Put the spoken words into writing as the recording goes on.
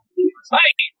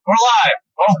Hey, we're live,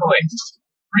 hopefully.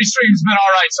 Restream's been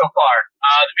alright so far.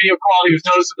 The video quality was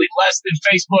noticeably less than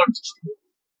Facebook,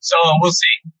 so we'll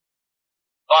see.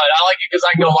 But I like it because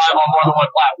I can go live on more than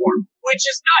one platform, which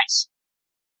is nice.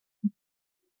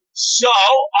 So,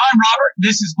 I'm Robert,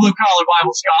 this is Blue Collar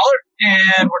Bible Scholar,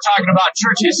 and we're talking about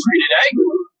church history today.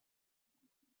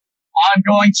 I'm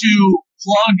going to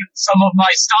plug some of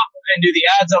my stuff and do the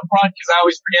ads up front because I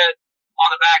always forget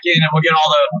on the back end, and we'll get all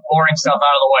the boring stuff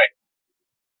out of the way.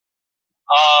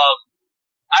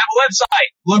 I have a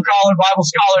website,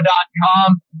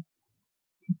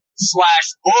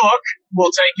 bluecollarbiblescholar.com/book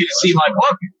will take you to see my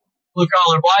book, Blue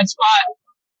Collar Blind Spot.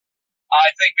 I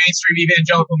think mainstream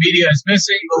evangelical media is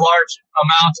missing the large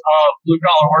amount of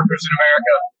blue-collar workers in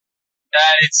America.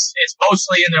 That it's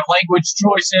mostly in their language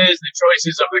choices, the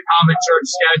choices of the common church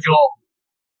schedule.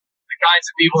 The kinds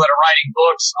of people that are writing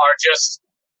books are just,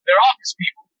 they're office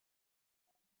people,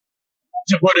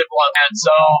 to put it bluntly. And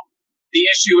so the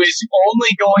issue is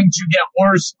only going to get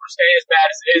worse or stay as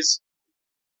bad as it is.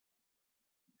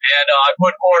 And I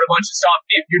put forward a bunch of stuff.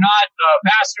 If you're not a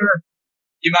pastor,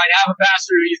 you might have a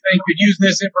pastor who you think could use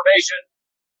this information.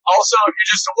 Also, if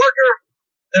you're just a worker,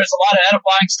 there's a lot of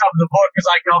edifying stuff in the book because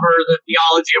I cover the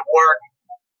theology of work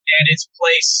and its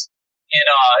place in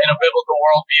a biblical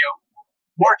worldview.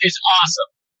 Work is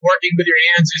awesome. Working with your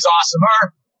hands is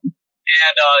awesomer.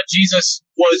 And Jesus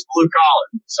was blue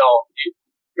collar. So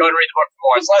go and read the book for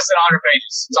more. It's less than 100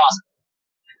 pages. It's awesome.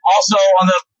 Also on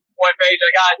the webpage,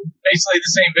 I got basically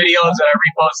the same videos that I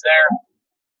repost there.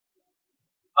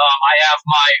 I have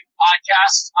my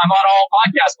podcast. I'm on all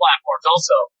podcast platforms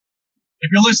also.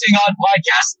 If you're listening on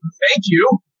podcast, thank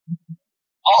you.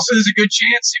 Also, there's a good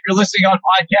chance if you're listening on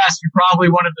podcast, you're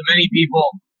probably one of the many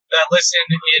people that listen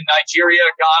in Nigeria,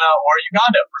 Ghana, or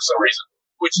Uganda for some reason,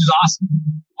 which is awesome.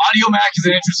 Audio Mac is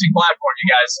an interesting platform, you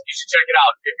guys. You should check it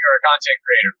out if you're a content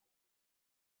creator.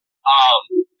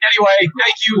 Anyway,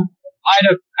 thank you. Hi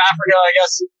to Africa, I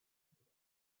guess.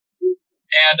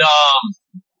 And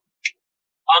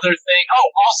other thing. Oh,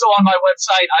 also on my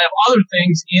website, I have other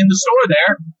things in the store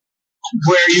there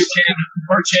where you can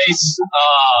purchase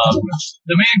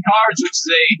the Man Cards, which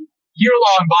is a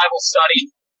year-long Bible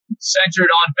study centered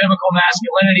on biblical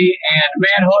masculinity and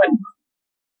manhood.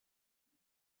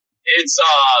 It's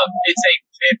a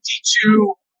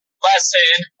 52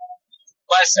 lesson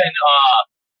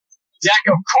deck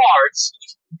of cards.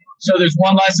 So there's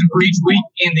one lesson for each week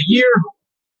in the year.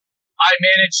 I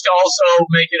managed to also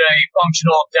make it a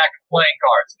functional deck of playing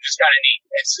cards, which is kind of neat.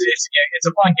 It's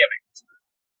a fun gimmick.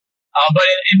 But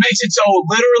it makes it so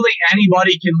literally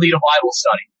anybody can lead a Bible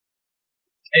study.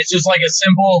 It's just like a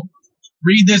simple,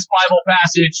 read this Bible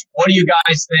passage, what do you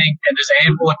guys think? And there's a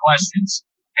handful of questions.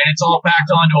 And it's all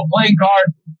packed onto a playing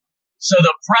card. So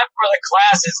the prep for the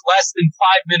class is less than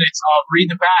 5 minutes of read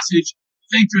the passage,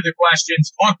 think through the questions,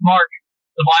 bookmark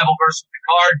the Bible verse with the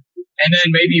card, and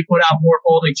then maybe you put out 4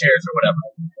 folding chairs or whatever.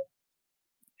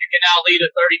 You can now lead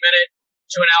a 30-minute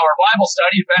to an hour Bible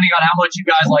study, depending on how much you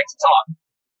guys like to talk.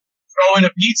 Throw in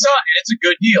a pizza, and it's a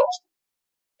good deal.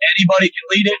 Anybody can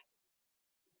lead it.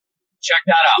 Check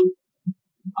that out.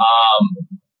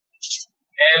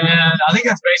 And I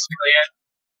think that's basically it.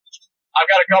 I've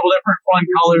got a couple different fun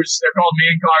colors. They're called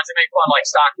Man Cards. They make fun like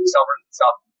stocking stuffers and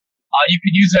stuff. You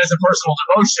could use it as a personal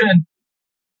devotion,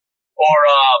 or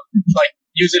like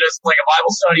use it as like a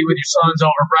Bible study with your sons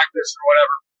over breakfast or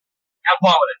whatever. Have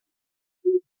fun with it.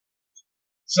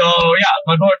 So yeah,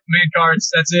 my book, Man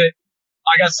Cards, that's it.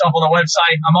 I got stuff on the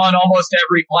website. I'm on almost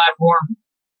every platform.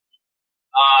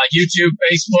 YouTube,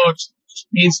 Facebook,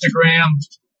 Instagram,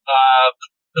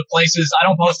 the places. I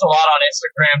don't post a lot on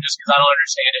Instagram just because I don't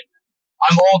understand it.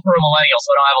 I'm old for a millennial,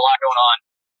 so I don't have a lot going on.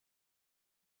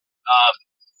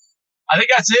 I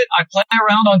think that's it. I play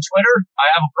around on Twitter. I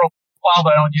have a profile,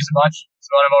 but I don't use it much.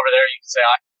 So when I'm over there, you can say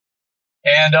hi.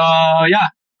 And, yeah,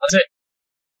 that's it.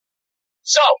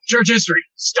 So, church history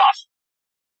stuff.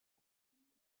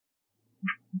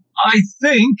 I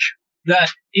think that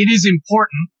it is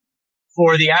important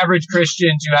for the average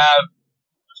Christian to have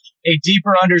a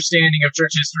deeper understanding of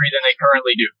church history than they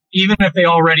currently do. Even if they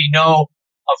already know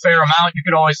a fair amount, you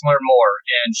could always learn more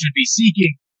and should be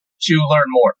seeking to learn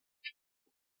more.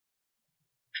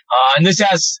 And this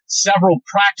has several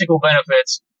practical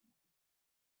benefits.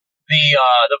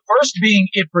 The first being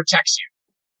it protects you.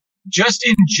 Just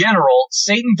in general,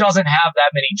 Satan doesn't have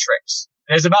that many tricks.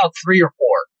 There's about 3 or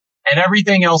 4, and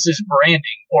everything else is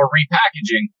branding or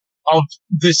repackaging of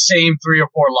the same 3 or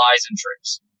 4 lies and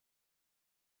tricks.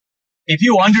 If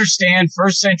you understand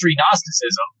first century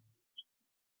Gnosticism,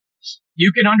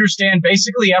 you can understand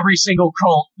basically every single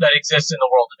cult that exists in the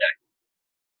world today.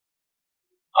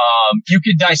 You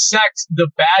could dissect the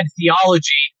bad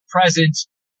theology present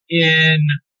in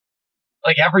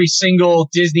like every single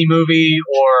Disney movie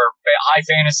or high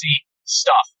fantasy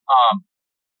stuff.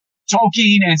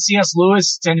 Tolkien and C.S.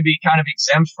 Lewis tend to be kind of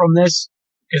exempt from this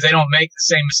because they don't make the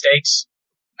same mistakes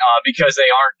because they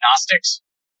aren't Gnostics.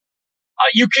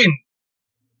 You can,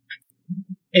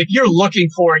 if you're looking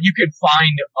for it, you could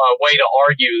find a way to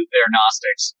argue they're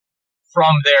Gnostics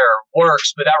from their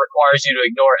works, but that requires you to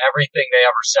ignore everything they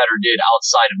ever said or did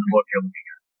outside of the book you're looking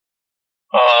at.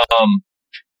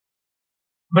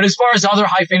 But as far as other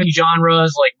high fantasy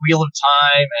genres like Wheel of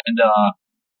Time and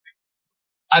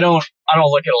I don't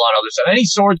look at a lot of other stuff. Any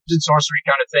swords and sorcery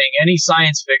kind of thing, any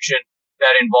science fiction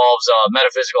that involves a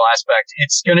metaphysical aspect,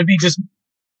 it's going to be just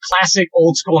classic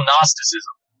old school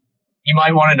Gnosticism. You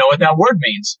might want to know what that word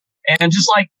means, and just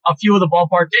like a few of the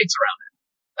ballpark dates around it.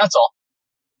 That's all.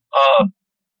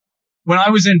 When I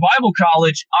was in Bible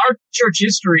college, our church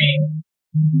history,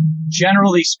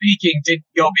 generally speaking, didn't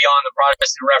go beyond the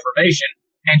Protestant Reformation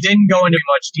and didn't go into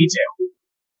much detail.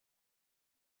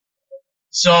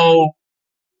 So,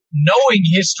 knowing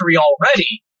history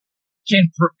already can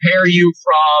prepare you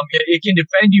it can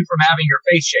defend you from having your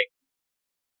faith shaken.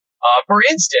 For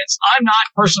instance, I'm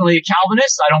not personally a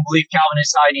Calvinist. I don't believe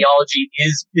Calvinist ideology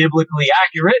is biblically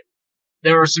accurate.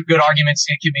 There are some good arguments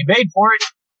that can be made for it.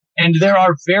 And there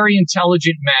are very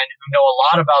intelligent men who know a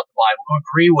lot about the Bible who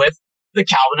agree with the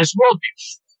Calvinist worldview.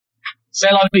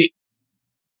 C'est la vie.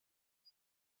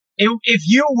 If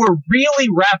you were really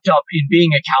wrapped up in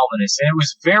being a Calvinist and it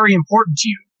was very important to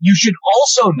you, you should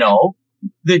also know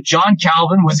that John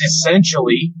Calvin was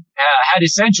had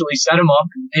essentially set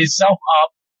himself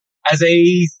up as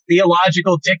a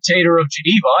theological dictator of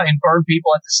Geneva and burned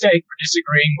people at the stake for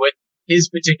disagreeing with his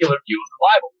particular view of the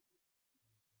Bible.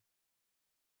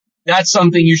 That's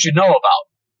something you should know about.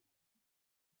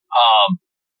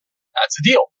 That's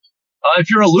the deal. If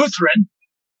you're a Lutheran,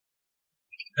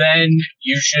 then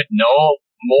you should know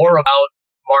more about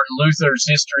Martin Luther's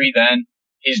history than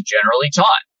is generally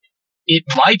taught. It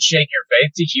might shake your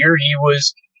faith to hear he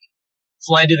was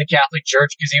fled to the Catholic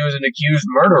Church because he was an accused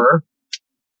murderer.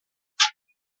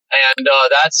 And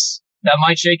that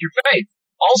might shake your faith.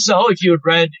 Also, if you had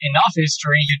read enough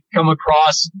history, you'd come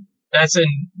across that's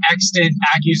an extant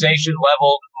accusation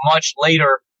leveled much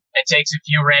later and takes a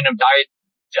few random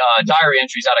diary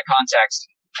entries out of context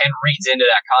and reads into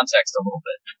that context a little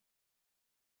bit.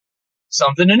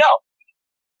 Something to know.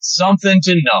 Something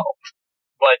to know.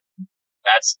 But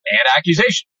that's an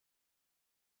accusation.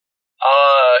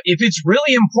 If it's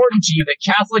really important to you that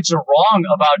Catholics are wrong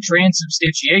about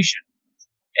transubstantiation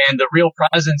and the real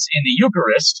presence in the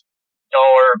Eucharist,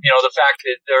 or, the fact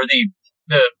that they're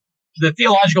the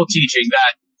theological teaching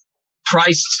that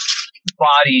Christ's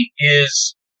body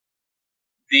is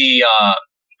the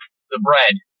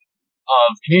bread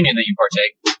of communion that you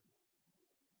partake.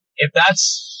 If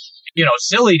that's,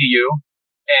 silly to you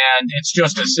and it's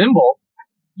just a symbol,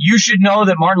 you should know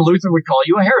that Martin Luther would call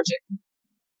you a heretic.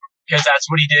 Because that's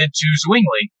what he did to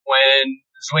Zwingli when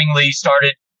Zwingli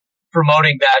started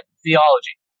promoting that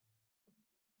theology.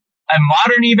 And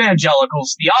modern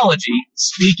evangelicals' theology,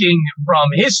 speaking from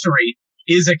history,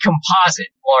 is a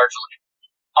composite, largely,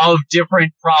 of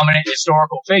different prominent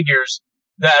historical figures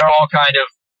that are all kind of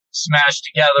smashed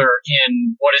together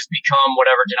in what has become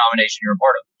whatever denomination you're a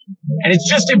part of. And it's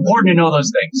just important to know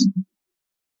those things.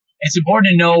 It's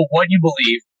important to know what you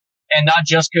believe, and not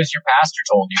just because your pastor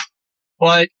told you,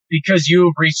 but because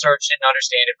you've researched it and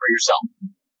understand it for yourself.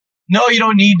 No, you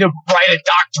don't need to write a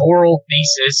doctoral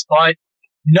thesis, but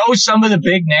know some of the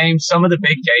big names, some of the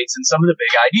big dates, and some of the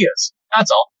big ideas.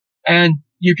 That's all. And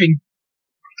you can,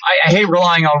 I hate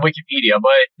relying on Wikipedia,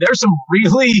 but there's some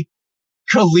really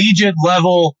collegiate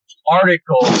level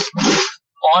articles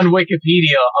on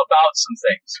Wikipedia about some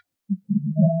things.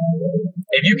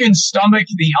 If you can stomach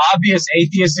the obvious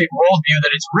atheistic worldview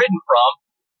that it's written from,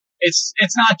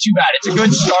 it's not too bad. It's a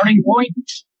good starting point,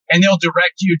 and they'll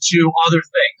direct you to other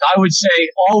things. I would say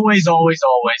always, always,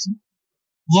 always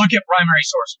look at primary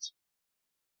sources.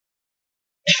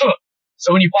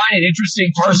 So when you find an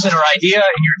interesting person or idea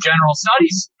in your general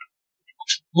studies,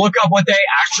 look up what they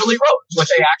actually wrote, what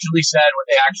they actually said, what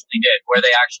they actually did, where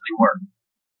they actually were.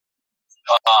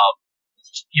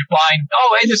 You find,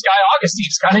 hey, this guy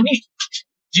Augustine's kind of neat.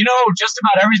 Do you know just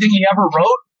about everything he ever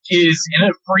wrote is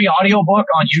in a free audiobook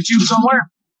on YouTube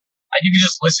somewhere? And you can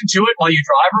just listen to it while you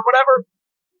drive or whatever.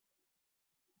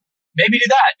 Maybe do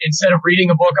that instead of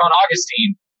reading a book on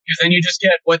Augustine, because then you just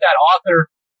get what that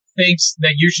author thinks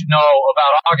that you should know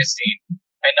about Augustine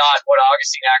and not what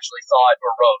Augustine actually thought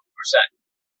or wrote or said.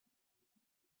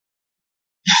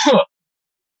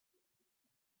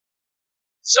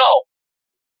 So,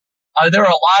 there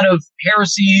are a lot of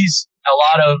heresies, a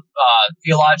lot of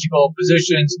theological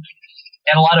positions,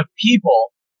 and a lot of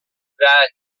people that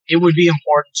it would be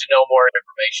important to know more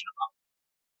information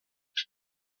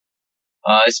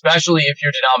about. Especially if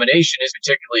your denomination is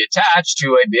particularly attached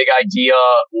to a big idea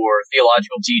or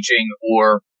theological teaching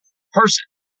or person.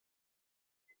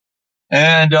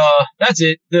 And that's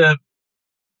it. A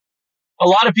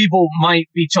lot of people might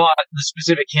be taught the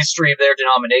specific history of their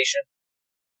denomination,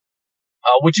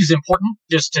 which is important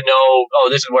just to know, oh,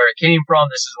 this is where it came from.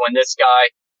 This is when this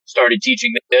guy started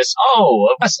teaching this. Oh,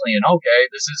 a Wesleyan. Okay,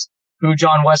 this is who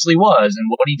John Wesley was and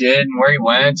what he did and where he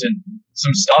went and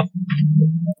some stuff.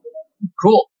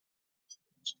 Cool.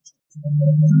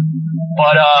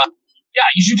 But, yeah,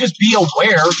 you should just be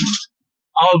aware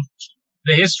of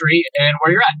the history and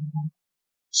where you're at.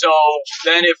 So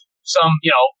then if some,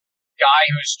 guy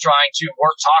who's trying to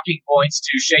work talking points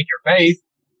to shake your faith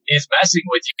is messing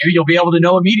with you, you'll be able to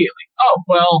know immediately. Oh,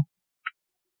 well,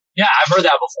 yeah, I've heard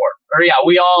that before. Or yeah,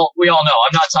 we all know.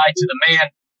 I'm not tied to the man.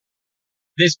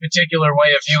 This particular way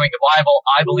of viewing the Bible,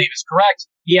 I believe, is correct.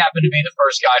 He happened to be the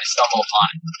first guy to stumble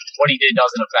upon it. What he did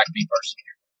doesn't affect me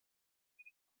personally.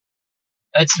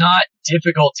 It's not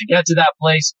difficult to get to that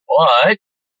place, but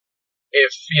if,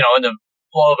 in the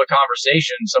flow of a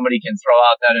conversation, somebody can throw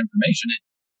out that information,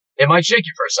 it might shake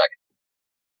you for a second.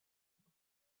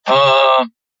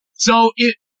 So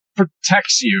it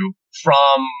protects you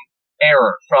from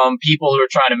error, from people who are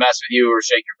trying to mess with you or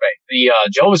shake your faith. The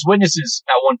Jehovah's Witnesses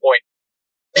at one point,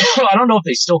 I don't know if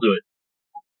they still do it,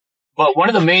 but one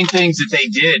of the main things that they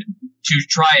did to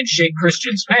try and shake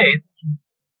Christians' faith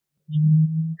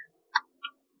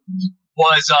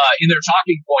was in their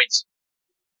talking points,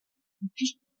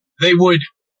 they would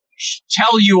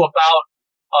tell you about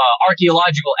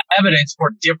archaeological evidence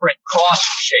for different cross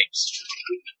shapes.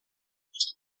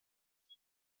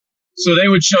 So they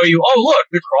would show you, oh, look,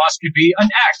 the cross could be an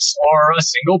X or a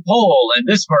single pole, and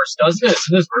this verse does this,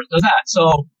 and this verse does that.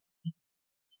 So,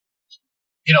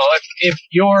 if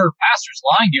your pastor's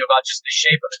lying to you about just the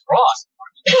shape of the cross,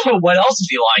 what else is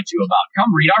he lying to you about?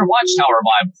 Come read our Watchtower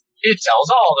Bible. It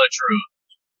tells all the truth.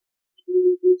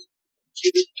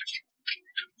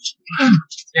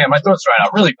 Yeah, my throat's dried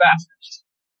out really fast.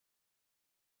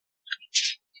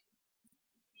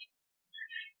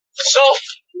 So,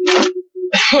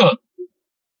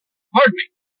 pardon me.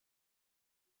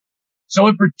 So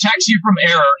it protects you from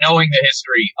error, knowing the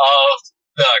history of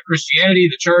the Christianity,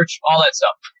 the church, all that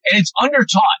stuff. And it's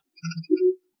undertaught.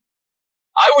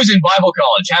 I was in Bible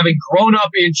college, having grown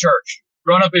up in church,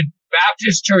 grown up in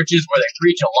Baptist churches where they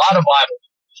preach a lot of Bible.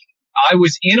 I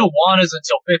was in Awanas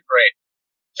until 5th grade.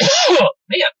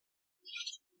 Man.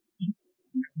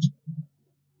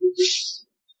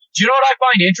 Do you know what I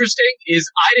find interesting is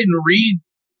I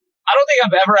don't think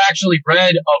I've ever actually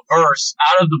read a verse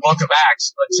out of the book of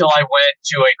Acts until I went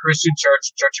to a Christian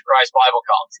church, Church of Christ Bible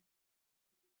College.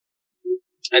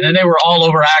 And then they were all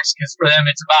over Acts because for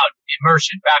them it's about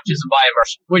immersion, baptism by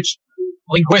immersion, which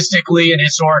linguistically and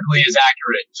historically is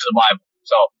accurate to the Bible.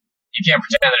 So you can't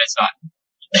pretend that it's not.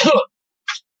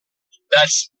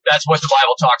 That's what the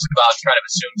Bible talks about, kind of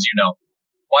assumes you know.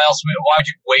 Why would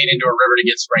you wade into a river to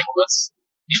get sprinkled? That's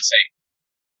insane.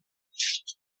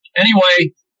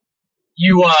 Anyway,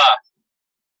 you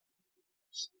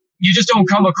just don't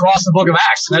come across the book of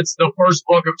Acts. That's the first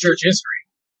book of church history.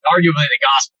 Arguably the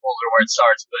Gospels are where it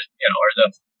starts, but, or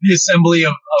the assembly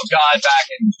of God back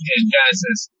in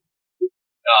Genesis.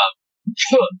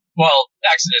 Well,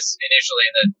 Exodus initially,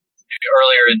 and then maybe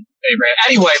earlier in Abraham.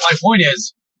 Anyway, my point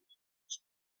is,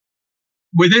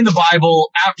 within the Bible,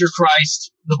 after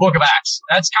Christ, the book of Acts.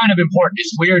 That's kind of important.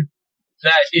 It's weird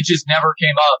that it just never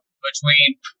came up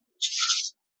between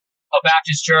a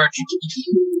Baptist church and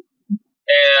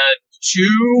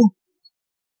 2,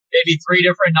 maybe 3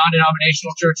 different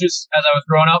non-denominational churches as I was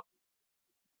growing up.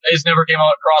 They just never came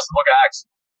out across the book of Acts.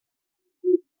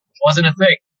 Wasn't a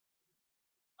thing.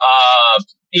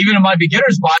 Even in my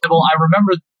beginner's Bible, I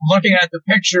remember looking at the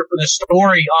picture for the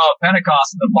story of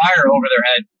Pentecost and the fire over their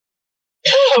head.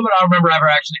 But I don't remember ever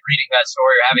actually reading that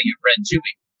story or having it read to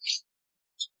me.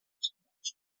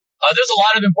 There's a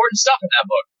lot of important stuff in that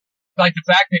book. Like the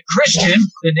fact that Christian,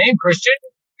 the name Christian,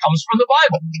 comes from the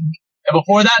Bible. And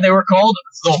before that, they were called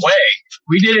The Way.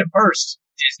 We did it first,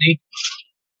 Disney.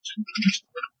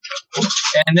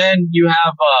 And then you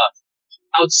have,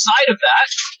 outside of that,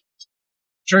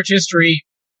 church history,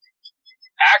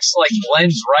 Acts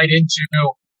blends right into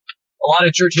a lot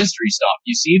of church history stuff.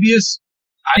 Eusebius,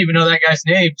 I didn't even know that guy's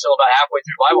name until about halfway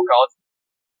through Bible college.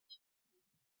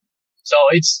 So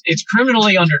it's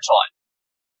criminally undertaught.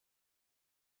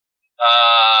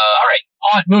 All right.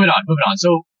 moving on.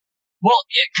 So, well,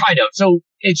 kind of. So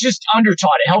it's just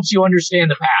undertaught. It helps you understand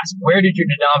the past. Where did your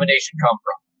denomination come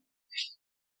from?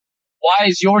 Why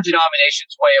is your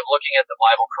denomination's way of looking at the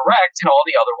Bible correct and all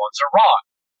the other ones are wrong?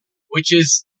 Which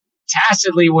is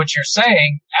tacitly what you're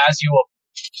saying as you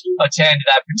attend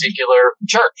that particular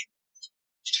church.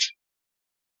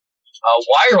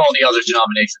 Why are all the other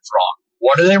denominations wrong?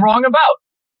 What are they wrong about?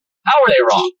 How are they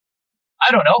wrong?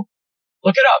 I don't know.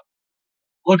 Look it up.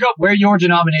 Look up where your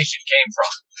denomination came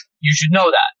from. You should know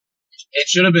that. It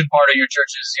should have been part of your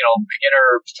church's,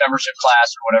 beginner membership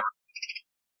class or whatever.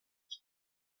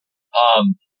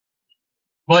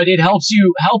 But it helps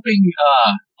you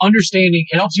understand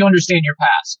your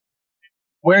past,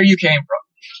 where you came from.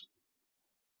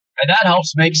 And that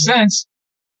helps make sense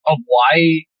of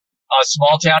why a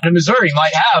small town in Missouri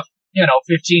might have,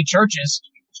 15 churches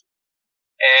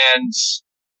and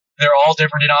they're all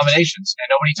different denominations and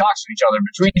nobody talks to each other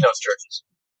between those churches.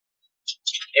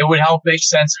 It would help make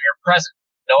sense of your present.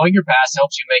 Knowing your past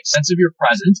helps you make sense of your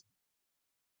present.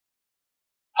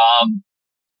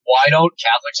 Why don't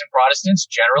Catholics and Protestants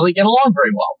generally get along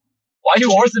very well? Why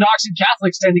do Orthodox and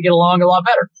Catholics tend to get along a lot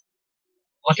better?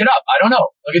 Look it up. I don't know.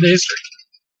 Look at the history.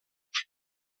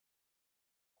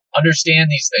 Understand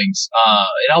these things.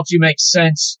 It helps you make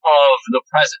sense of the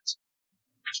present.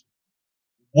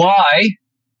 Why?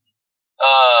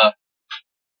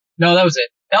 No, that was it.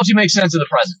 It helps you make sense of the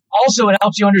present. Also, it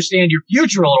helps you understand your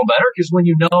future a little better, because when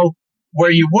you know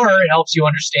where you were, it helps you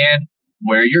understand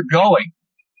where you're going.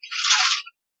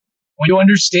 When you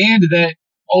understand that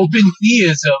open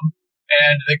theism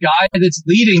and the guy that's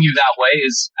leading you that way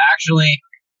is actually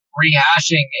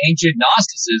rehashing ancient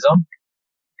Gnosticism,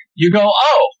 you go,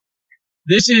 oh,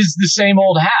 this is the same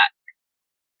old hat.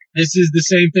 This is the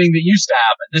same thing that used to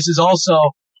happen. This is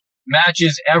also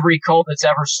matches every cult that's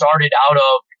ever started out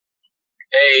of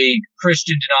a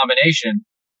Christian denomination,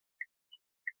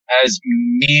 as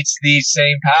meets these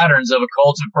same patterns of a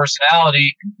cult of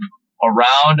personality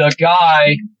around a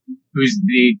guy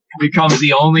becomes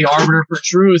the only arbiter for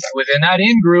truth within that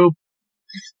in-group,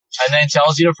 and then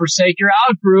tells you to forsake your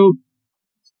out-group.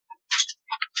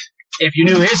 If you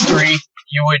knew history,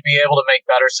 you would be able to make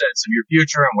better sense of your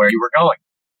future and where you were going.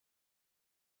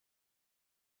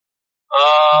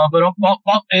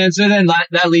 And so then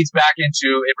that leads back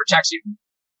into, it protects you.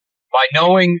 By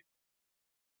knowing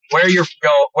where you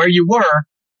were,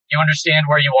 you understand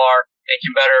where you are and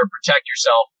can better protect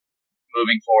yourself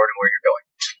moving forward and where you're going.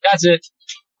 That's it.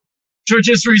 Church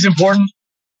history is important.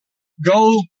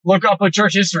 Go look up a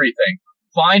church history thing.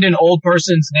 Find an old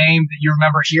person's name that you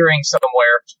remember hearing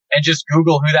somewhere and just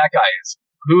Google who that guy is.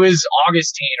 Who is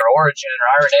Augustine or Origen or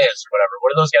Irenaeus or whatever?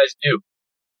 What do those guys do?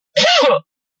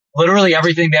 Literally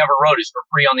everything they ever wrote is for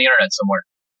free on the internet somewhere.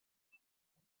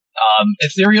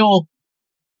 Ethereal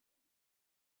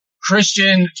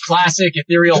Christian Classic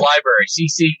Ethereal Library,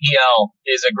 CCEL,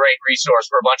 is a great resource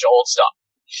for a bunch of old stuff.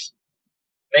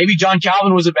 Maybe John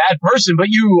Calvin was a bad person, but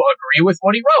you agree with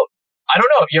what he wrote. I don't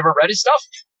know. Have you ever read his stuff?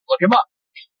 Look him up.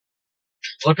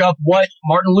 Look up what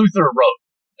Martin Luther wrote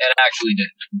and actually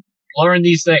did. Learn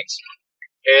these things.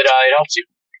 It helps you.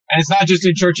 And it's not just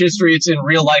in church history, it's in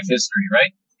real life history,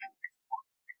 right?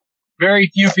 Very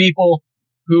few people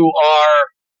who are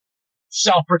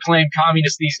self-proclaimed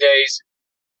communists these days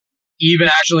even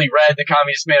actually read the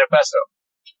Communist Manifesto.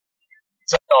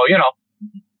 So,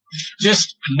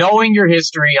 just knowing your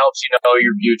history helps you know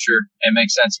your future and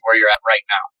make sense of where you're at right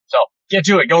now. So, get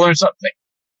to it. Go learn something.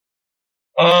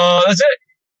 That's it.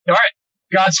 All right.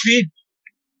 Godspeed.